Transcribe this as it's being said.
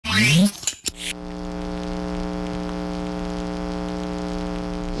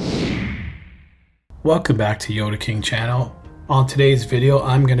Welcome back to YotaKing channel. On today's video,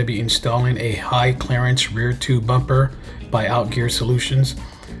 I'm going to be installing a high clearance rear tube bumper by Outgear Solutions.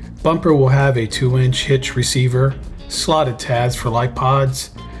 Bumper will have a 2-inch hitch receiver, slotted tabs for light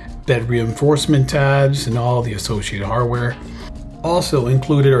pods, bed reinforcement tabs, and all the associated hardware. Also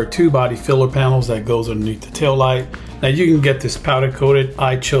included are 2 body filler panels that goes underneath the tail light. Now you can get this powder coated.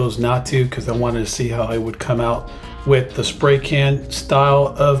 I chose not to because I wanted to see how it would come out with the spray can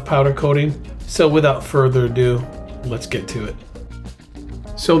style of powder coating. So without further ado, let's get to it.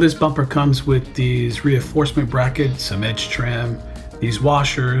 So this bumper comes with these reinforcement brackets, some edge trim, these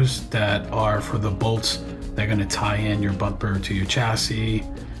washers that are for the bolts that are going to tie in your bumper to your chassis.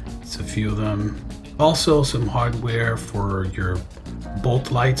 It's a few of them. Also some hardware for your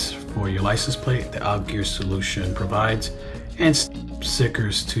bolt lights for your license plate, the Outgear Solution provides, and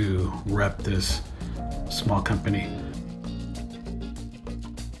stickers to rep this small company.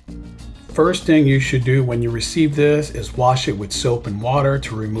 First thing you should do when you receive this is wash it with soap and water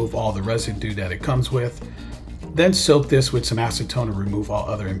to remove all the residue that it comes with. Then soak this with some acetone to remove all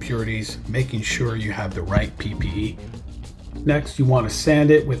other impurities, making sure you have the right PPE. Next, you want to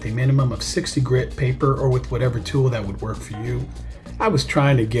sand it with a minimum of 60 grit paper or with whatever tool that would work for you. I was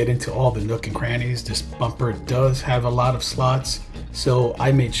trying to get into all the nook and crannies. This bumper does have a lot of slots, so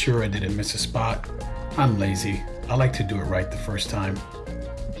I made sure I didn't miss a spot. I'm lazy. I like to do it right the first time.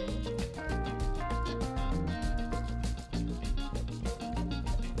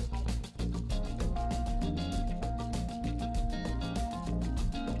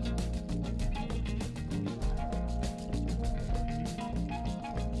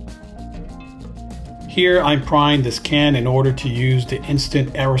 Here I'm prying this can in order to use the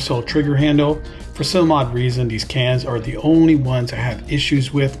instant aerosol trigger handle. For some odd reason, these cans are the only ones I have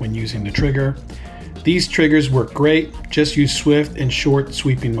issues with when using the trigger. These triggers work great, just use swift and short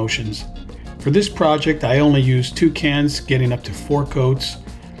sweeping motions. For this project, I only used 2 cans, getting up to 4 coats.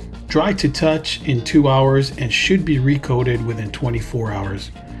 Dry to touch in 2 hours and should be recoated within 24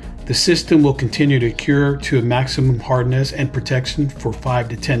 hours. The system will continue to cure to a maximum hardness and protection for 5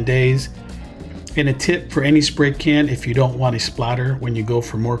 to 10 days. And a tip for any spray can, if you don't want a splatter when you go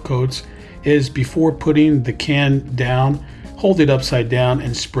for more coats, is before putting the can down, hold it upside down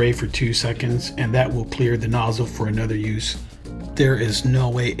and spray for 2 seconds, and that will clear the nozzle for another use. There is no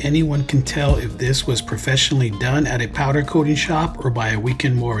way anyone can tell if this was professionally done at a powder coating shop or by a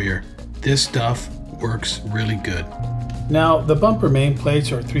weekend warrior. This stuff works really good. Now the bumper main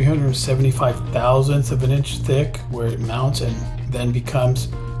plates are 375 thousandths of an inch thick where it mounts and then becomes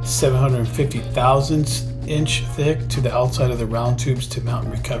 750 thousandths inch thick to the outside of the round tubes to mount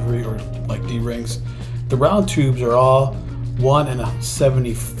recovery or like D-rings. The round tubes are all 1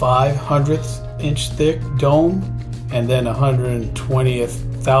 75 inch thick dome and then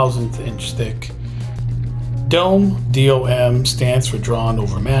 120th thousandth inch thick. Dome, DOM, stands for drawn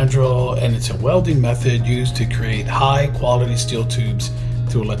over mandrel, and it's a welding method used to create high quality steel tubes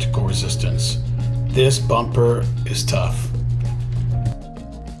through electrical resistance. This bumper is tough.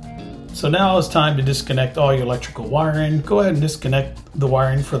 So now it's time to disconnect all your electrical wiring. Go ahead and disconnect the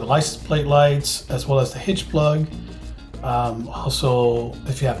wiring for the license plate lights as well as the hitch plug. Also,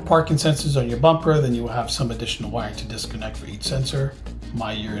 if you have parking sensors on your bumper, then you will have some additional wiring to disconnect for each sensor.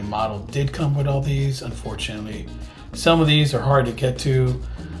 My year and model did come with all these. Unfortunately, some of these are hard to get to.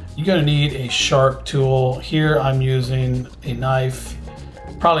 You're gonna need a sharp tool. Here I'm using a knife.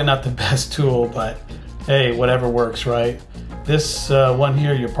 Probably not the best tool, but hey, whatever works, right? This one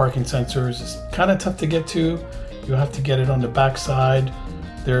here, your parking sensors, is kind of tough to get to. You'll have to get it on the back side.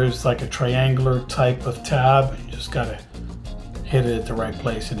 There's like a triangular type of tab. You just gotta hit it at the right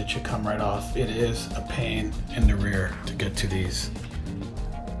place and it should come right off. It is a pain in the rear to get to these.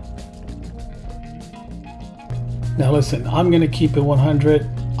 Now listen, I'm gonna keep it 100.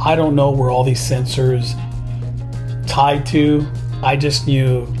 I don't know where all these sensors tied to. I just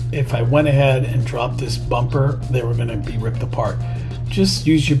knew if I went ahead and dropped this bumper, they were gonna be ripped apart. Just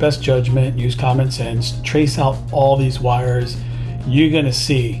use your best judgment, use common sense, trace out all these wires. You're gonna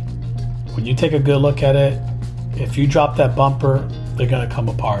see, when you take a good look at it, if you drop that bumper, they're gonna come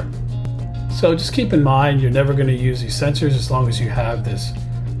apart. So just keep in mind, you're never gonna use these sensors as long as you have this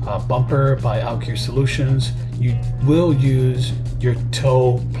bumper by Outgear Solutions. You will use your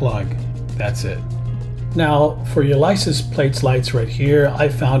toe plug, that's it. Now for your license plates lights right here, I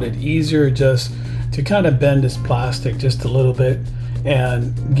found it easier just to kind of bend this plastic just a little bit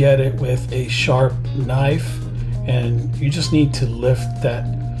and get it with a sharp knife, and you just need to lift that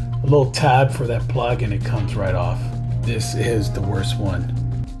little tab for that plug and it comes right off. This is the worst one.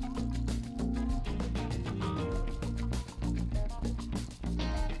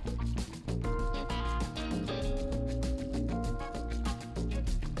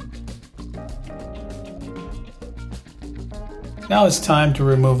 Now it's time to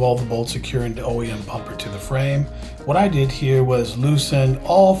remove all the bolts securing the OEM bumper to the frame. What I did here was loosen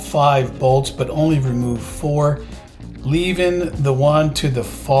all 5 bolts, but only remove 4, leaving the one to the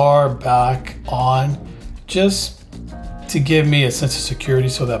far back on, just to give me a sense of security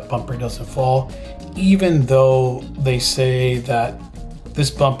so that bumper doesn't fall, even though they say that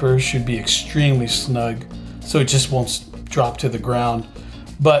this bumper should be extremely snug so it just won't drop to the ground.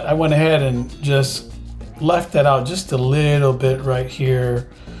 But I went ahead and just left that out just a little bit right here,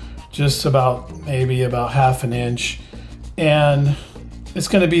 just maybe about half an inch. And it's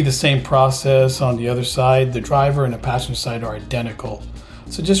going to be the same process on the other side. The driver and the passenger side are identical.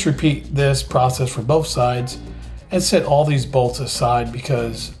 So just repeat this process for both sides and set all these bolts aside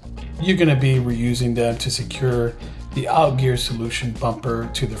because you're going to be reusing them to secure the Outgear Solution bumper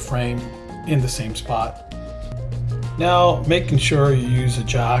to the frame in the same spot. Now, making sure you use a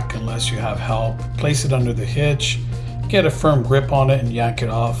jack unless you have help. Place it under the hitch, get a firm grip on it and yank it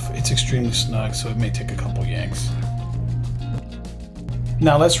off. It's extremely snug, so it may take a couple yanks.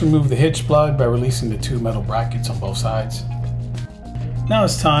 Now let's remove the hitch plug by releasing the 2 metal brackets on both sides. Now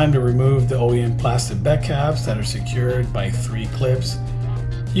it's time to remove the OEM plastic bed caps that are secured by 3 clips.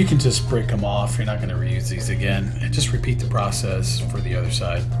 You can just break them off, you're not going to reuse these again, and just repeat the process for the other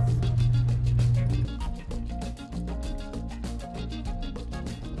side.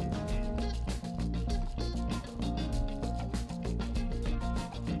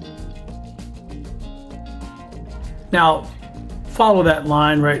 Now, follow that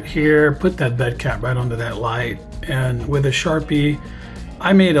line right here, put that bed cap right under that light, and with a Sharpie,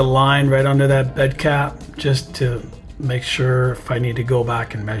 I made a line right under that bed cap just to make sure if I need to go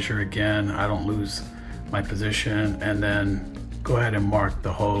back and measure again, I don't lose my position, and then go ahead and mark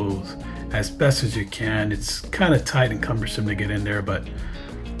the holes as best as you can. It's kind of tight and cumbersome to get in there, but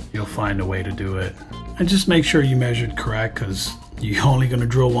you'll find a way to do it. And just make sure you measured correct because you're only going to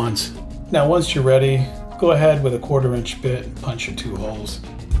drill once. Now, once you're ready, go ahead with a 1/4 inch bit and punch your 2 holes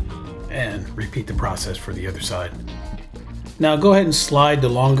and repeat the process for the other side. Now go ahead and slide the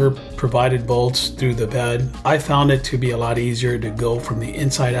longer provided bolts through the bed. I found it to be a lot easier to go from the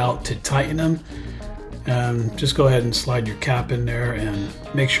inside out to tighten them. Just go ahead and slide your cap in there and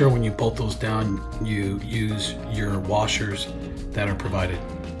make sure when you bolt those down you use your washers that are provided.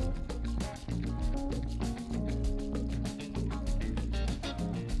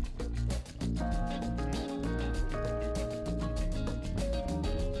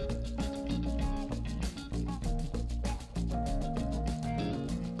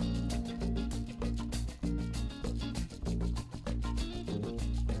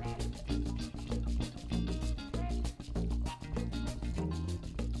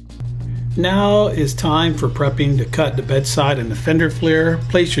 Now is time for prepping to cut the bedside and the fender flare.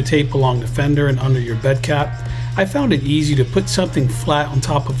 Place your tape along the fender and under your bed cap. I found it easy to put something flat on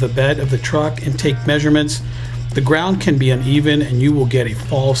top of the bed of the truck and take measurements. The ground can be uneven and you will get a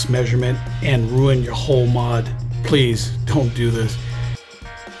false measurement and ruin your whole mod. Please don't do this.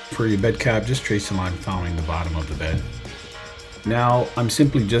 For your bed cap, just trace a line following the bottom of the bed. Now I'm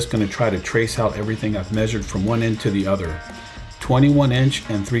simply just going to try to trace out everything I've measured from one end to the other. 21 inch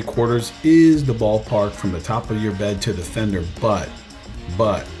and 3/4 is the ballpark from the top of your bed to the fender, but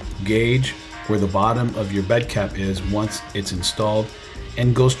gauge where the bottom of your bed cap is once it's installed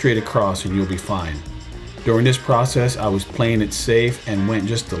and go straight across and you'll be fine. During this process, I was playing it safe and went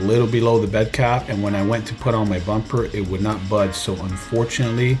just a little below the bed cap, and when I went to put on my bumper, it would not budge, so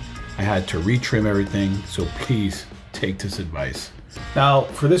unfortunately, I had to retrim everything, so please take this advice. Now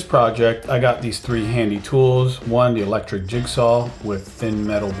for this project, I got these 3 handy tools. One, the electric jigsaw with thin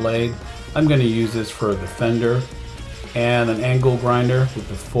metal blade. I'm going to use this for the fender, and an angle grinder with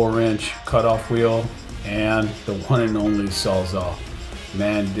a 4-inch cutoff wheel, and the one and only Sawzall.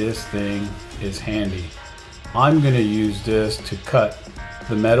 Man, this thing is handy. I'm going to use this to cut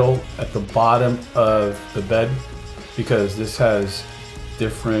the metal at the bottom of the bed because this has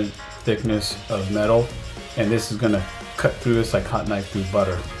different thickness of metal, and this is going to cut through this like hot knife through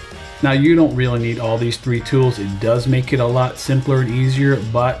butter. Now you don't really need all these 3 tools. It does make it a lot simpler and easier,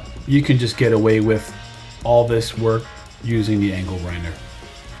 but you can just get away with all this work using the angle grinder.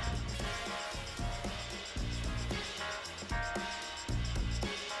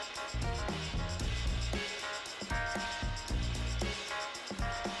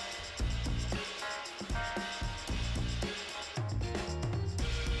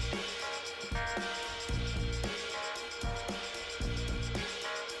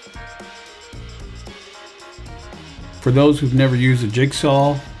 For those who've never used a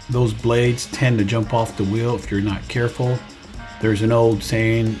jigsaw, those blades tend to jump off the wheel if you're not careful. There's an old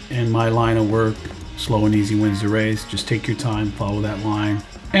saying in my line of work, slow and easy wins the race. Just take your time, follow that line.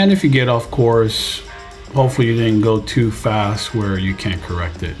 And if you get off course, hopefully you didn't go too fast where you can't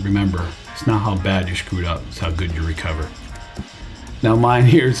correct it. Remember, it's not how bad you screwed up, it's how good you recover. Now mine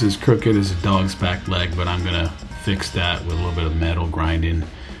here is as crooked as a dog's back leg, but I'm gonna fix that with a little bit of metal grinding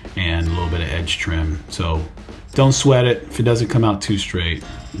and a little bit of edge trim. So don't sweat it. If it doesn't come out too straight,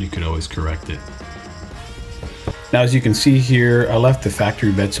 you could always correct it. Now, as you can see here, I left the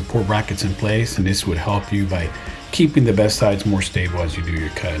factory bed support brackets in place, and this would help you by keeping the bed sides more stable as you do your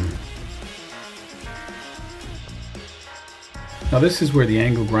cutting. Now this is where the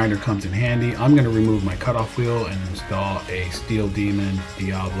angle grinder comes in handy. I'm going to remove my cutoff wheel and install a Steel Demon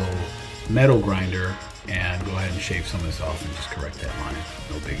Diablo metal grinder and go ahead and shave some of this off and just correct that line.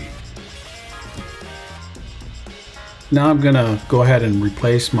 No biggie. Now I'm going to go ahead and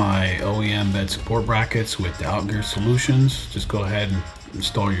replace my OEM bed support brackets with the Outgear Solutions. Just go ahead and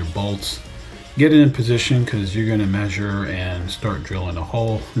install your bolts. Get it in position because you're going to measure and start drilling a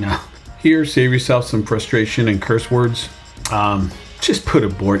hole. Now here, save yourself some frustration and curse words. Just put a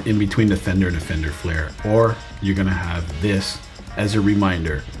board in between the fender and the fender flare, or you're gonna have this as a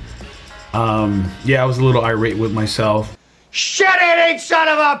reminder. Yeah, I was a little irate with myself. Shit-eating son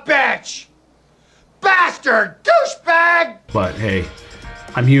of a bitch! Bastard! Douchebag! But hey,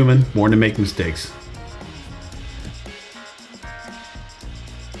 I'm human, born to make mistakes.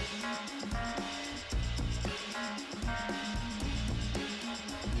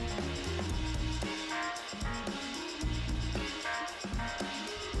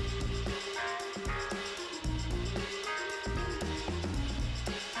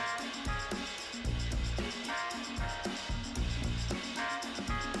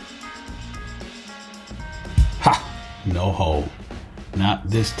 Ha! No hole. Not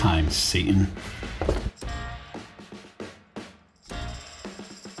this time, Satan.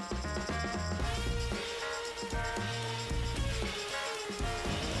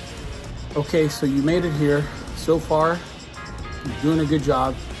 Okay, so you made it here. So far, you're doing a good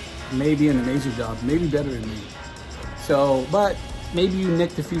job. Maybe an amazing job. Maybe better than me. So, but maybe you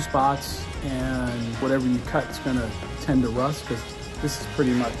nicked a few spots and whatever you cut is gonna tend to rust because this is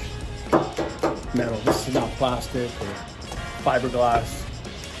pretty much metal. This is not plastic or fiberglass.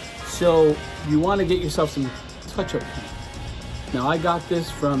 So you want to get yourself some touch-up paint. Now I got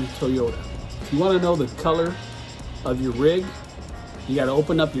this from Toyota. If you want to know the color of your rig, you got to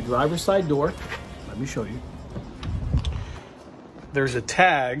open up your driver's side door. Let me show you. There's a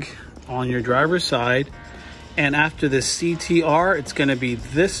tag on your driver's side, and after the CTR, it's going to be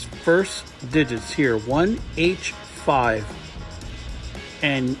this first digits here, 1H5.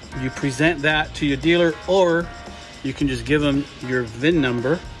 And you present that to your dealer, or you can just give them your VIN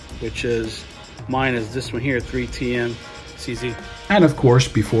number, which is, mine is this one here, 3TMCZ. And of course,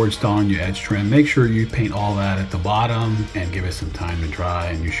 before installing your edge trim, make sure you paint all that at the bottom and give it some time to dry,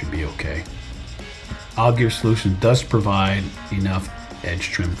 and you should be okay. Outgear Solutions does provide enough edge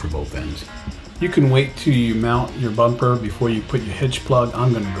trim for both ends. You can wait till you mount your bumper before you put your hitch plug.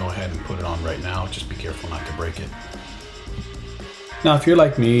 I'm gonna go ahead and put it on right now. Just be careful not to break it. Now, if you're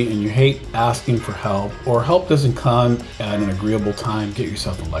like me and you hate asking for help, or help doesn't come at an agreeable time, get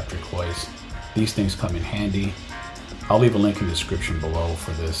yourself an electric hoist. These things come in handy. I'll leave a link in the description below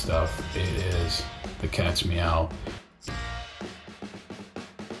for this stuff. It is the cat's meow.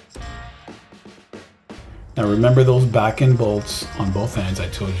 Now remember those back end bolts on both ends I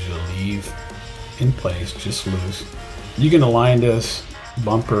told you to leave in place, just loose. You can align this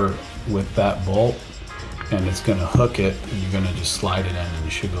bumper with that bolt, and it's going to hook it, and you're going to just slide it in, and it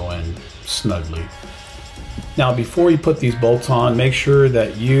should go in snugly. Now before you put these bolts on, make sure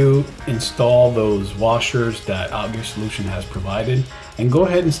that you install those washers that Outgear Solution has provided, and go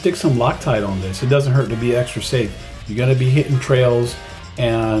ahead and stick some Loctite on this. It doesn't hurt to be extra safe. You're going to be hitting trails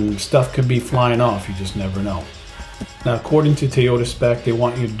and stuff could be flying off, you just never know. Now according to Toyota spec, they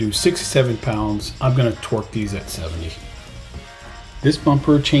want you to do 67 pounds. I'm going to torque these at 70. This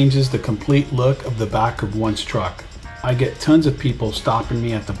bumper changes the complete look of the back of one's truck. I get tons of people stopping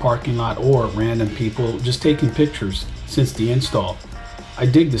me at the parking lot, or random people just taking pictures since the install. I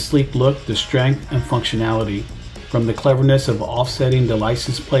dig the sleek look, the strength and functionality. From the cleverness of offsetting the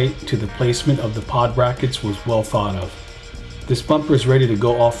license plate to the placement of the pod brackets was well thought of. This bumper is ready to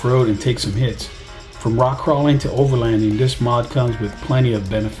go off-road and take some hits. From rock crawling to overlanding, this mod comes with plenty of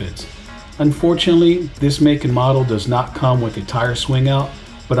benefits. Unfortunately, this make and model does not come with a tire swing out,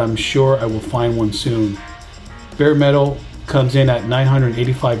 but I'm sure I will find one soon. Bare metal comes in at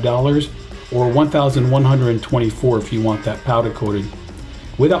 $985 or $1,124 if you want that powder coated,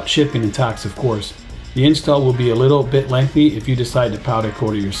 without shipping and tax of course. The install will be a little bit lengthy if you decide to powder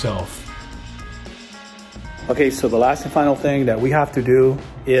coat it yourself. Okay, so the last and final thing that we have to do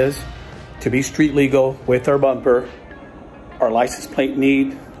is to be street legal with our bumper. Our license plate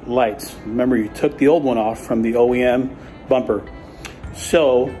need lights. Remember, you took the old one off from the OEM bumper.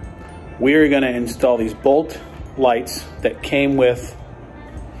 So we're gonna install these bolt lights that came with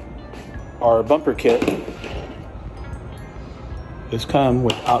our bumper kit. This come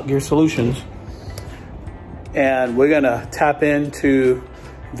with Outgear Solutions. And we're gonna tap into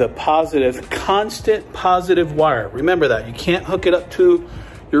the positive, constant positive wire. Remember that, you can't hook it up to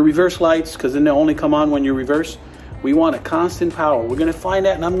your reverse lights because then they'll only come on when you reverse. We want a constant power. We're gonna find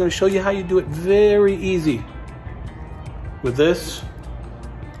that, and I'm gonna show you how you do it very easy. With this,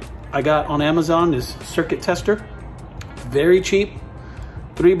 I got on Amazon this circuit tester. Very cheap,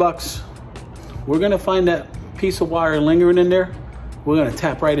 $3. We're gonna find that piece of wire lingering in there. We're gonna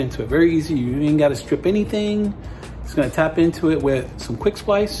tap right into it, very easy. You ain't gotta strip anything. It's gonna tap into it with some quick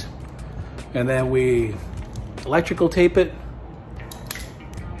splice, and then we electrical tape it.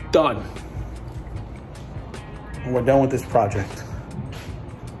 Done. And we're done with this project.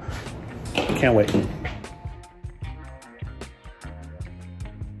 Can't wait.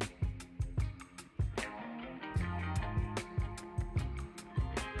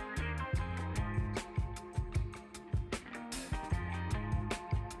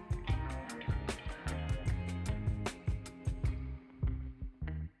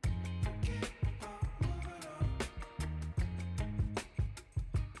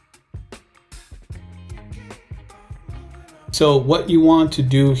 So what you want to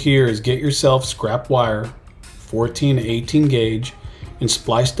do here is get yourself scrap wire, 14 to 18 gauge, and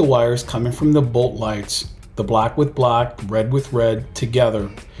splice the wires coming from the bolt lights, the black with black, red with red,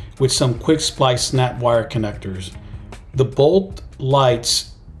 together with some quick splice snap wire connectors. The bolt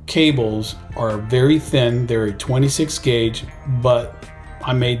lights cables are very thin. They're a 26 gauge, but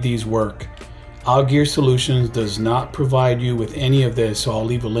I made these work. Outgear Solutions does not provide you with any of this, so I'll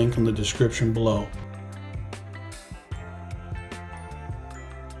leave a link in the description below.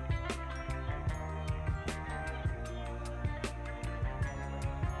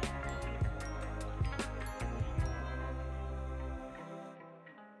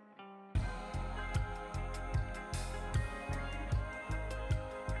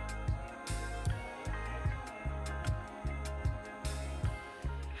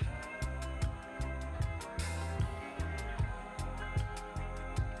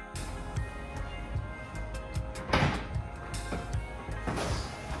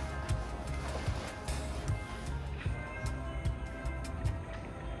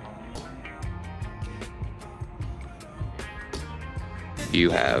 You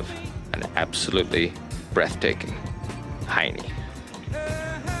have an absolutely breathtaking hiney.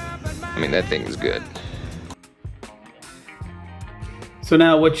 I mean, that thing is good. So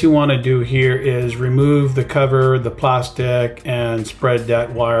now what you want to do here is remove the cover, the plastic, and spread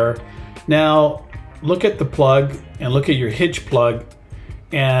that wire. Now look at the plug and look at your hitch plug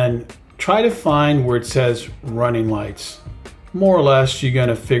and try to find where it says running lights. More or less, you're going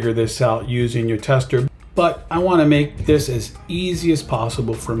to figure this out using your tester. But I want to make this as easy as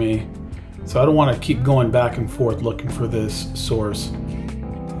possible for me. So I don't want to keep going back and forth looking for this source.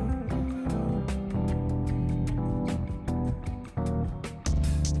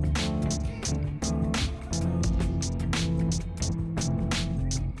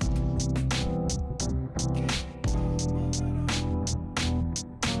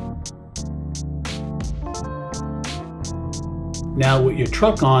 Now with your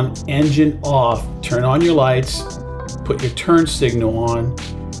truck on, engine off, turn on your lights, put your turn signal on,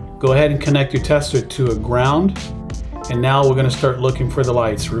 go ahead and connect your tester to a ground, and now we're going to start looking for the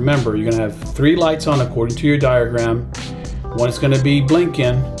lights. Remember, you're going to have 3 lights on according to your diagram. One is going to be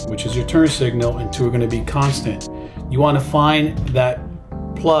blinking, which is your turn signal, and 2 are going to be constant. You want to find that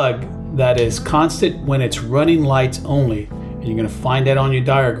plug that is constant when it's running lights only, and you're going to find that on your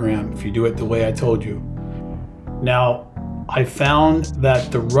diagram if you do it the way I told you. Now, I found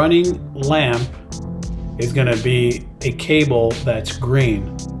that the running lamp is going to be a cable that's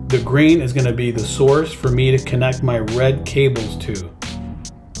green. The green is going to be the source for me to connect my red cables to.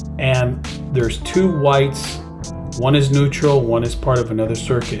 And there's 2 whites. One is neutral, one is part of another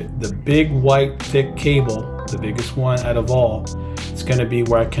circuit. The big white thick cable, the biggest one out of all, is going to be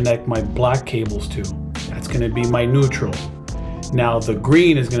where I connect my black cables to. That's going to be my neutral. Now the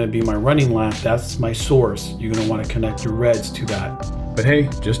green is going to be my running lamp. That's my source. You're going to want to connect your reds to that. But hey,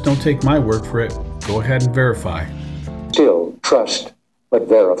 just don't take my word for it. Go ahead and verify. Still trust, but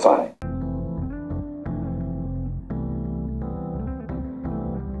verify.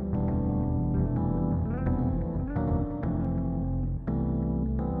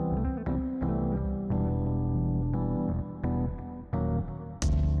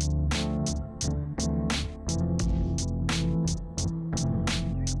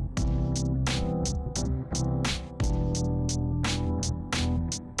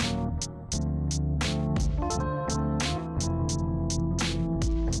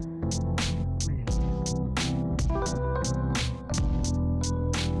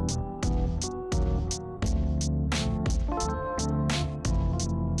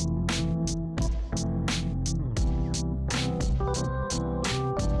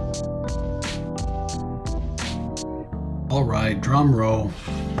 All right, drum roll.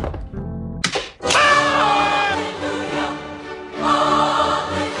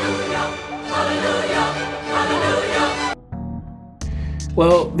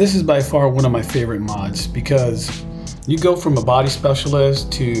 Well, this is by far one of my favorite mods because you go from a body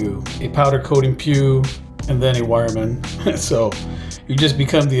specialist to a powder coating pew and then a wireman. So you just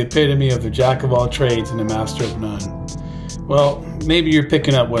become the epitome of the jack of all trades and the master of none. Well, maybe you're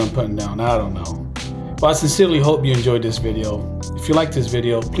picking up what I'm putting down, I don't know. But I sincerely hope you enjoyed this video. If you like this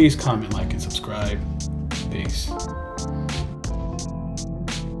video, please comment, like, and subscribe.